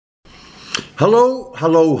Hello,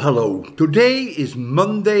 hello, hello. Today is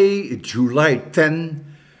Monday, July 10,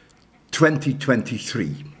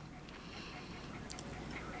 2023.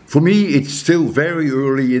 For me, it's still very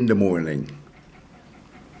early in the morning.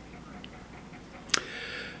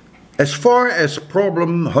 As far as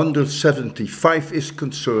problem 175 is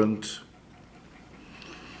concerned,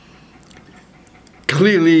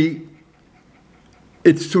 clearly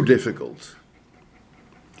it's too difficult.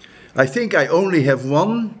 I think I only have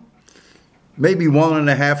one, maybe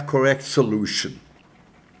 1.5 correct solution.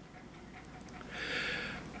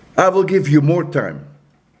 I will give you more time.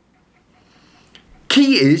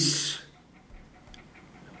 Key is,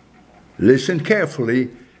 listen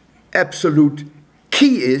carefully, absolute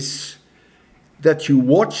key is that you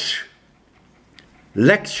watch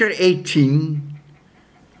lecture 18,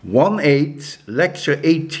 1/8, lecture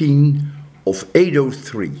 18 of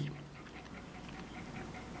 803.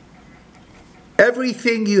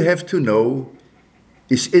 Everything you have to know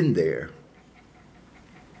is in there.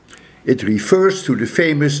 It refers to the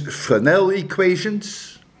famous Fresnel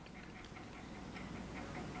equations,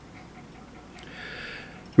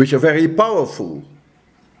 which are very powerful.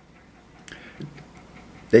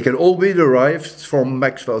 They can all be derived from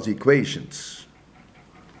Maxwell's equations.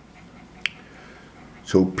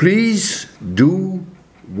 So please do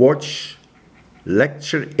watch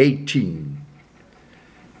lecture 18.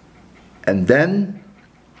 And then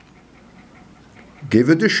give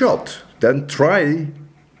it a shot. Then try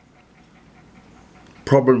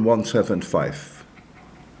problem 175.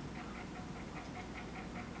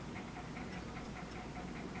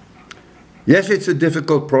 Yes, it's a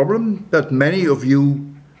difficult problem, but many of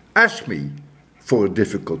you asked me for a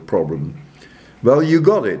difficult problem. Well, you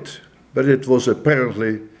got it, but it was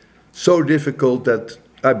apparently so difficult that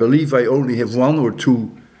I believe I only have 1 or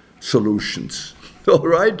 2 solutions. All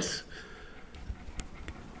right?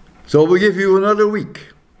 So we'll give you another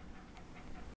week.